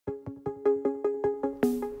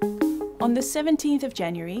On the 17th of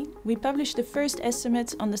January, we published the first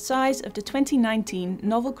estimates on the size of the 2019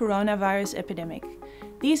 novel coronavirus epidemic.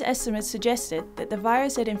 These estimates suggested that the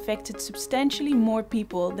virus had infected substantially more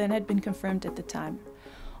people than had been confirmed at the time.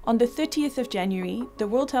 On the 30th of January, the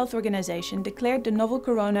World Health Organization declared the novel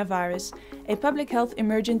coronavirus a public health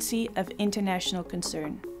emergency of international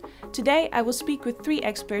concern. Today, I will speak with three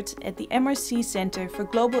experts at the MRC Center for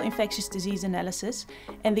Global Infectious Disease Analysis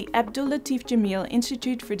and the Abdul Latif Jameel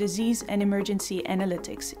Institute for Disease and Emergency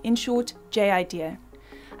Analytics, in short, JIDEA.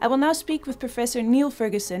 I will now speak with Professor Neil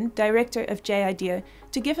Ferguson, Director of JIDEA,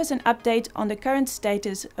 to give us an update on the current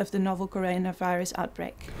status of the novel coronavirus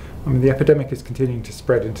outbreak. The epidemic is continuing to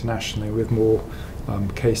spread internationally, with more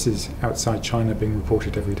cases outside China being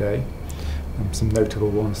reported every day. Some notable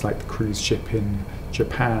ones like the cruise ship in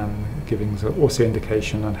Japan, giving also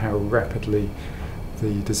indication on how rapidly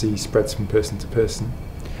the disease spreads from person to person.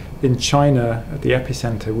 In China, at the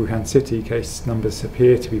epicenter, Wuhan city, case numbers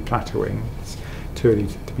appear to be plateauing. It's too early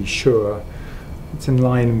to be sure. It's in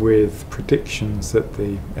line with predictions that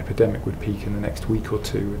the epidemic would peak in the next week or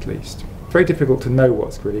two at least. It's very difficult to know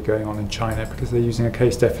what's really going on in China because they're using a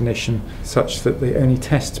case definition such that they only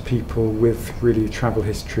test people with really travel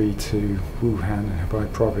history to Wuhan by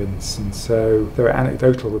province, and so there are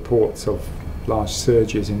anecdotal reports of large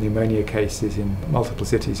surges in pneumonia cases in multiple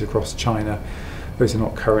cities across China. Those are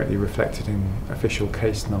not currently reflected in official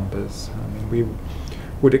case numbers. We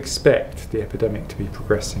would expect the epidemic to be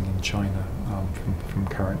progressing in China from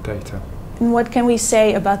current data. And what can we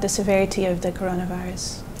say about the severity of the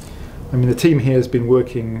coronavirus? The team here has been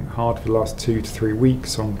working hard for the last 2 to 3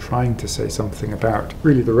 weeks on trying to say something about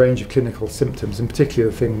really the range of clinical symptoms, and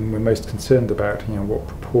particularly the thing we're most concerned about, what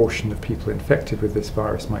proportion of people infected with this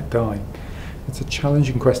virus might die. It's a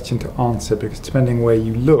challenging question to answer because depending where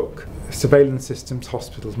you look, surveillance systems,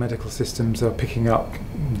 hospitals, medical systems are picking up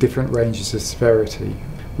different ranges of severity.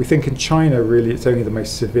 We think in China really it's only the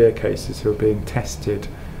most severe cases who are being tested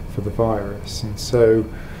for the virus, and so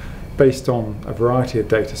based on a variety of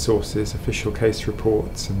data sources, official case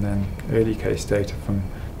reports and then early case data from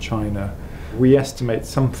China, we estimate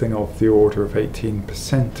something of the order of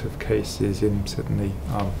 18% of cases in certainly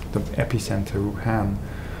the epicenter Wuhan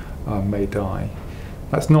may die.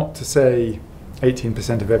 That's not to say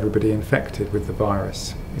 18% of everybody infected with the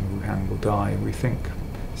virus in Wuhan will die. We think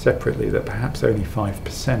separately that perhaps only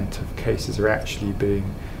 5% of cases are actually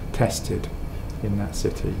being tested in that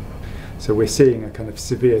city. So we're seeing a kind of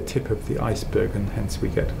severe tip of the iceberg, and hence we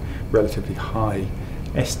get relatively high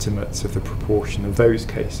estimates of the proportion of those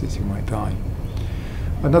cases who might die.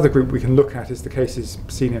 Another group we can look at is the cases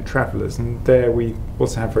seen in travellers, and there we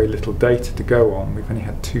also have very little data to go on. We've only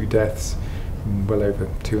had 2 deaths, and well over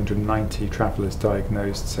 290 travellers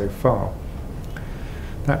diagnosed so far.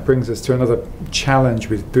 That brings us to another challenge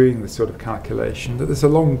with doing this sort of calculation, that there's a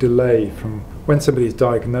long delay from when somebody is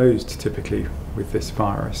diagnosed typically with this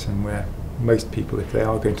virus and where most people, if they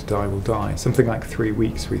are going to die, will die. Something like 3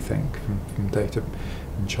 weeks, we think, from data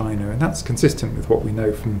in China, and that's consistent with what we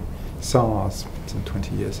know from SARS some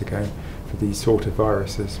 20 years ago for these sort of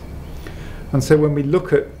viruses. And so when we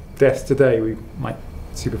look at deaths today, we might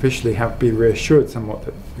superficially be reassured somewhat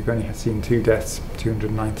that we've only seen 2 deaths,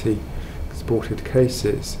 290 exported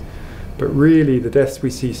cases, but really the deaths we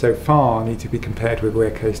see so far need to be compared with where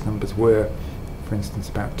case numbers were, for instance,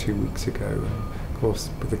 about 2 weeks ago. And of course,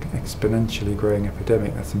 with an exponentially growing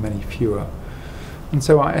epidemic, that's many fewer. And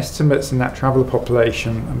so our estimates in that traveller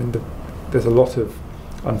population, there's a lot of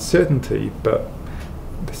uncertainty, but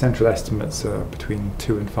the central estimates are between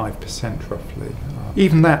 2 and 5% roughly.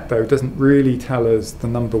 Even that, though, doesn't really tell us the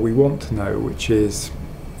number we want to know, which is,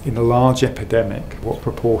 in a large epidemic, what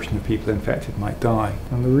proportion of people infected might die.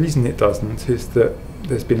 And the reason it doesn't is that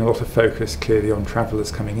there's been a lot of focus clearly on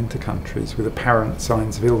travellers coming into countries with apparent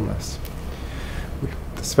signs of illness.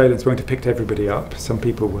 The surveillance won't have picked everybody up. Some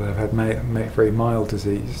people will have had very mild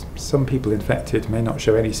disease. Some people infected may not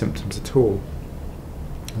show any symptoms at all.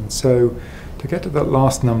 And so to get to that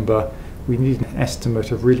last number, we need an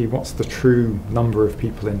estimate of really what's the true number of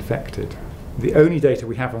people infected. The only data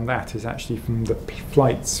we have on that is actually from the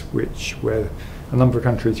flights where a number of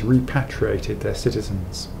countries repatriated their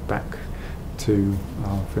citizens back to,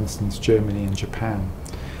 for instance, Germany and Japan.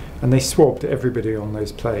 And they swabbed everybody on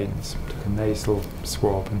those planes, took a nasal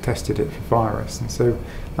swab and tested it for virus. And so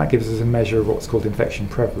that gives us a measure of what's called infection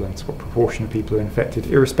prevalence, what proportion of people are infected,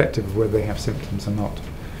 irrespective of whether they have symptoms or not.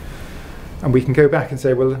 And we can go back and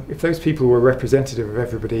say, well, if those people were representative of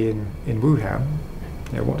everybody in Wuhan,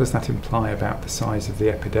 what does that imply about the size of the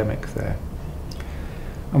epidemic there?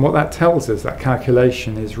 And what that tells us, that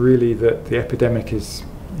calculation, is really that the epidemic is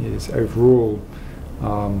overall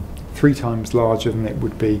 3 times larger than it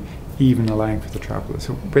would be even allowing for the traveller.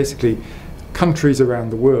 So basically, countries around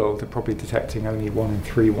the world are probably detecting only 1 in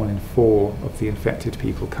 3, 1 in 4 of the infected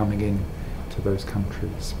people coming in to those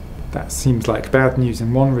countries. That seems like bad news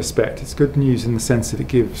in one respect. It's good news in the sense that it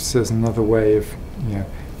gives us another way of,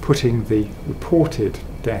 putting the reported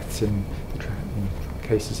deaths in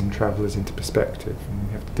cases in travellers into perspective. And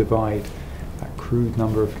we have to divide that crude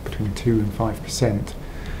number of between 2 and 5%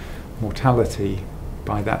 mortality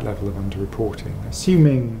by that level of underreporting,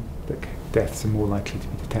 assuming that deaths are more likely to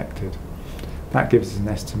be detected. That gives us an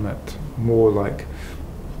estimate more like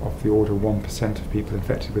of the order of 1% of people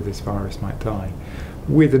infected with this virus might die,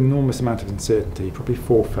 with an enormous amount of uncertainty, probably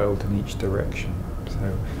 4-fold in each direction.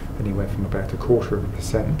 So anywhere from about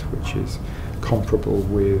 0.25%, which is comparable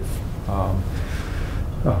with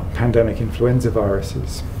pandemic influenza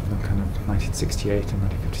viruses, kind of 1968 and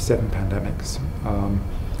 1957 pandemics,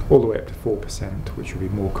 all the way up to 4%, which would be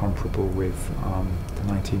more comparable with the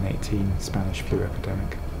 1918 Spanish flu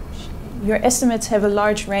epidemic. Your estimates have a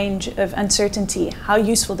large range of uncertainty. How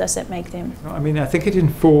useful does that make them? I mean, I think it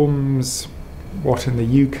informs what in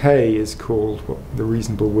the UK is called the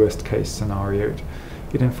reasonable worst case scenario.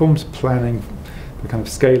 It informs planning, the kind of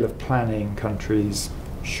scale of planning countries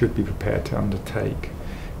should be prepared to undertake.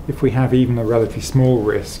 If we have even a relatively small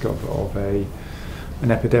risk of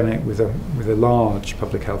an epidemic with a large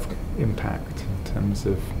public health impact in terms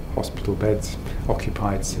of hospital beds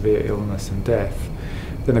occupied, severe illness and death,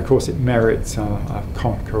 then of course it merits a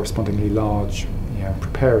correspondingly large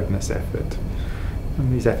preparedness effort.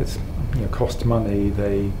 And these efforts cost money,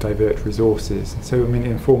 they divert resources, and so it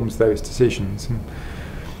informs those decisions. And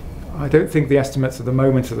I don't think the estimates at the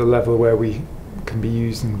moment are the level where we can be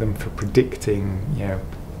using them for predicting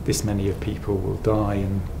this many of people will die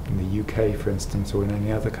in the UK, for instance, or in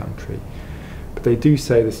any other country. But they do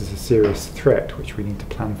say this is a serious threat which we need to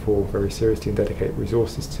plan for very seriously and dedicate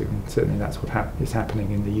resources to, and certainly that's what is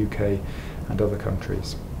happening in the UK and other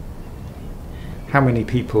countries. How many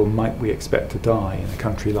people might we expect to die in a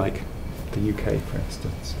country like the UK, for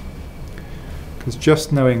instance? Because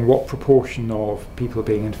just knowing what proportion of people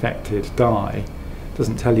being infected die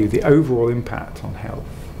doesn't tell you the overall impact on health,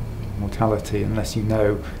 mortality, unless you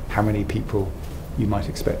know how many people you might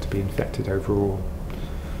expect to be infected overall.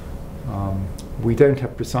 We don't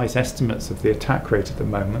have precise estimates of the attack rate at the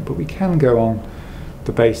moment, but we can go on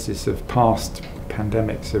the basis of past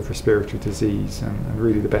pandemics of respiratory disease, and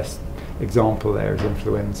really the best example there is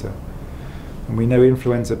influenza. And we know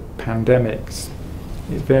influenza pandemics,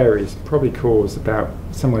 it varies, probably cause about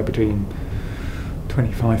somewhere between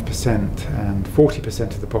 25% and 40%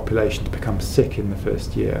 of the population to become sick in the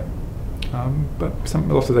first year. But a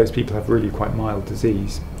lot of those people have really quite mild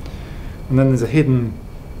disease. And then there's a hidden,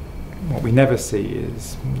 what we never see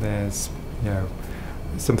is there's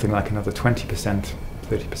something like another 20%,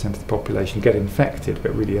 30% of the population get infected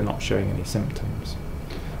but really are not showing any symptoms.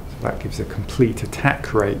 So that gives a complete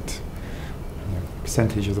attack rate.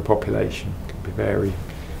 Percentage of the population can vary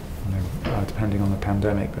depending on the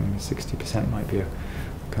pandemic, but 60% might be a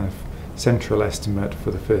kind of central estimate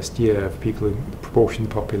for the first year of people who, the proportion of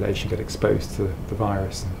the population get exposed to the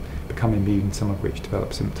virus and become immune, some of which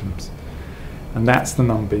develop symptoms. And that's the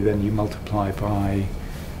number then you multiply by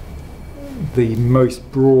the most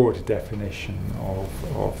broad definition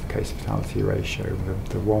of the case fatality ratio,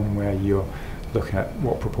 the one where you're looking at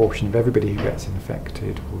what proportion of everybody who gets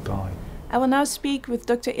infected will die. I will now speak with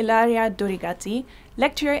Dr. Ilaria Dorigatti,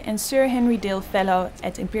 lecturer and Sir Henry Dale Fellow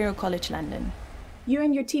at Imperial College London. You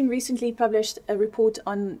and your team recently published a report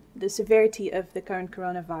on the severity of the current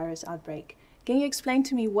coronavirus outbreak. Can you explain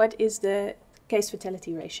to me what is the case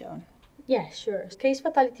fatality ratio? Yeah, sure. Case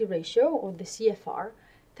fatality ratio, or the CFR,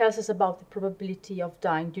 tells us about the probability of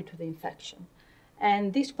dying due to the infection.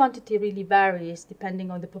 And this quantity really varies depending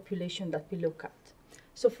on the population that we look at.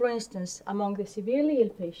 So for instance, among the severely ill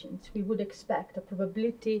patients, we would expect a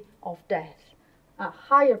probability of death, a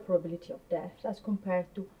higher probability of death as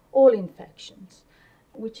compared to all infections,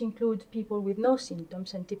 which include people with no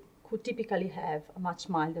symptoms and who typically have a much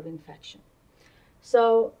milder infection.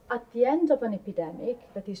 So at the end of an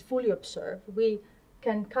epidemic that is fully observed, we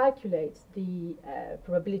can calculate the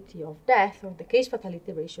probability of death, or the case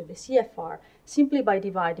fatality ratio, the CFR, simply by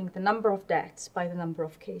dividing the number of deaths by the number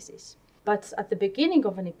of cases. But at the beginning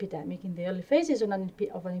of an epidemic, in the early phases of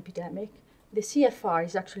an epidemic, the CFR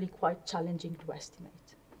is actually quite challenging to estimate.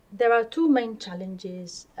 There are two main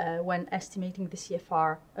challenges when estimating the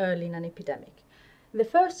CFR early in an epidemic. The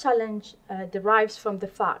first challenge derives from the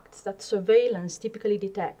fact that surveillance typically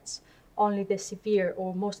detects only the severe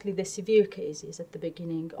or mostly the severe cases at the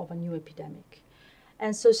beginning of a new epidemic.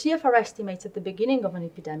 And so CFR estimates at the beginning of an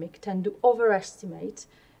epidemic tend to overestimate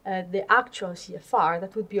the actual CFR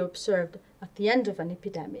that would be observed at the end of an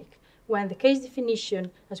epidemic, when the case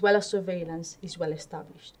definition as well as surveillance is well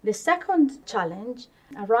established. The second challenge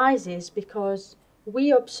arises because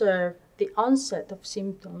we observe the onset of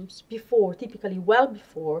symptoms before, typically well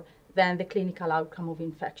before, than the clinical outcome of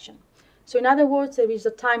infection. So in other words, there is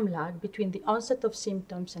a time lag between the onset of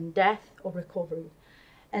symptoms and death or recovery.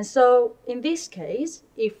 And so in this case,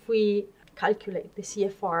 if we calculate the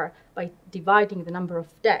CFR by dividing the number of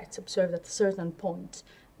deaths observed at a certain point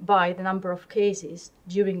by the number of cases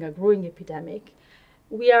during a growing epidemic,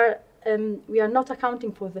 we are not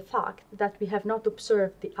accounting for the fact that we have not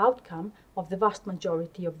observed the outcome of the vast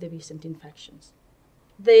majority of the recent infections.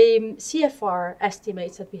 The CFR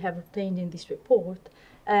estimates that we have obtained in this report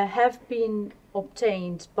have been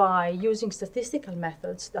obtained by using statistical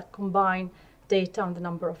methods that combine data on the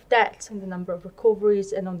number of deaths and the number of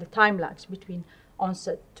recoveries and on the time lags between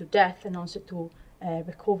onset to death and onset to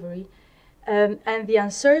recovery. And the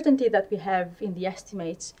uncertainty that we have in the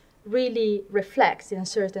estimates really reflects the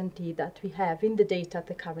uncertainty that we have in the data at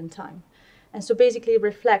the current time. And so basically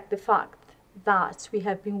reflect the fact that we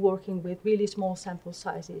have been working with really small sample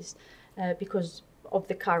sizes because of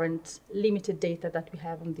the current limited data that we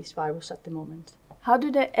have on this virus at the moment. How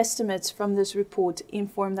do the estimates from this report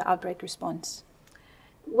inform the outbreak response?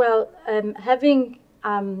 Well, having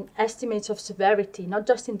estimates of severity, not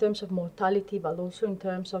just in terms of mortality, but also in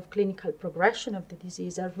terms of clinical progression of the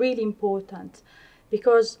disease, are really important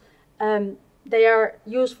because they are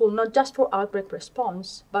useful not just for outbreak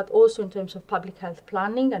response, but also in terms of public health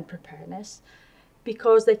planning and preparedness,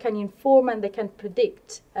 because they can inform and they can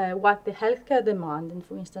predict what the healthcare demand and,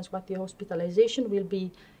 for instance, what the hospitalization will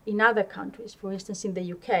be in other countries, for instance, in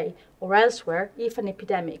the UK or elsewhere, if an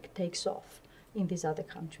epidemic takes off in these other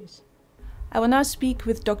countries. I will now speak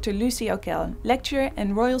with Dr. Lucy Okell, lecturer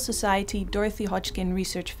and Royal Society Dorothy Hodgkin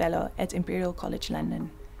Research Fellow at Imperial College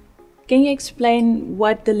London. Can you explain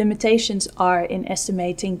what the limitations are in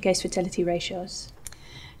estimating case fatality ratios?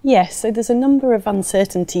 Yes, so there's a number of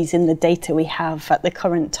uncertainties in the data we have at the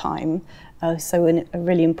current time. So a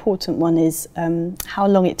really important one is how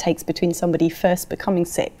long it takes between somebody first becoming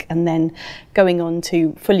sick and then going on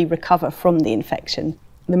to fully recover from the infection.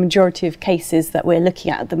 The majority of cases that we're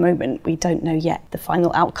looking at the moment, we don't know yet the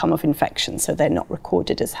final outcome of infection, so they're not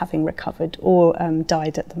recorded as having recovered or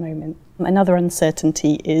died at the moment. Another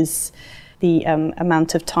uncertainty is the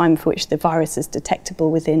amount of time for which the virus is detectable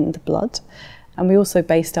within the blood. And we also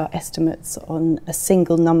based our estimates on a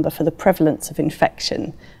single number for the prevalence of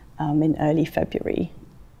infection in early February.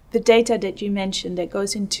 The data that you mentioned that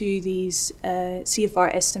goes into these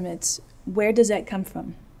CFR estimates, where does that come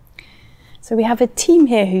from? So we have a team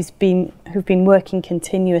here who've been working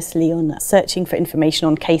continuously on searching for information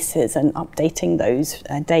on cases and updating those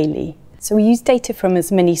daily. So we use data from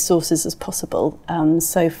as many sources as possible.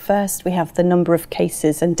 So first we have the number of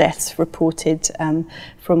cases and deaths reported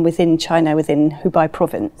from within China, within Hubei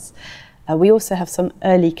province. We also have some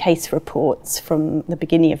early case reports from the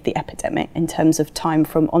beginning of the epidemic in terms of time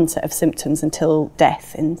from onset of symptoms until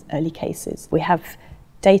death in early cases. We have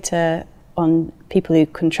data on people who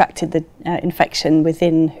contracted the infection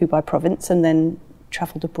within Hubei province and then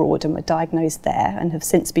travelled abroad and were diagnosed there and have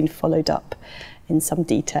since been followed up in some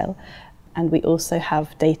detail. And we also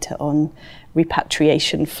have data on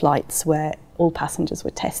repatriation flights where all passengers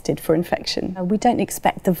were tested for infection. We don't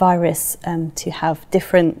expect the virus to have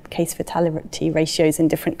different case fatality ratios in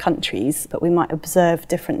different countries, but we might observe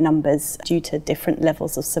different numbers due to different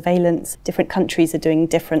levels of surveillance. Different countries are doing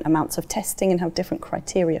different amounts of testing and have different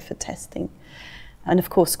criteria for testing. And of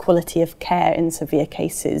course, quality of care in severe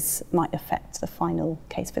cases might affect the final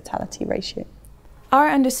case fatality ratio. Our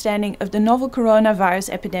understanding of the novel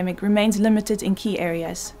coronavirus epidemic remains limited in key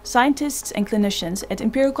areas. Scientists and clinicians at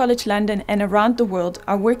Imperial College London and around the world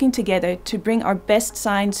are working together to bring our best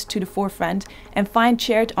science to the forefront and find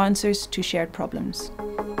shared answers to shared problems.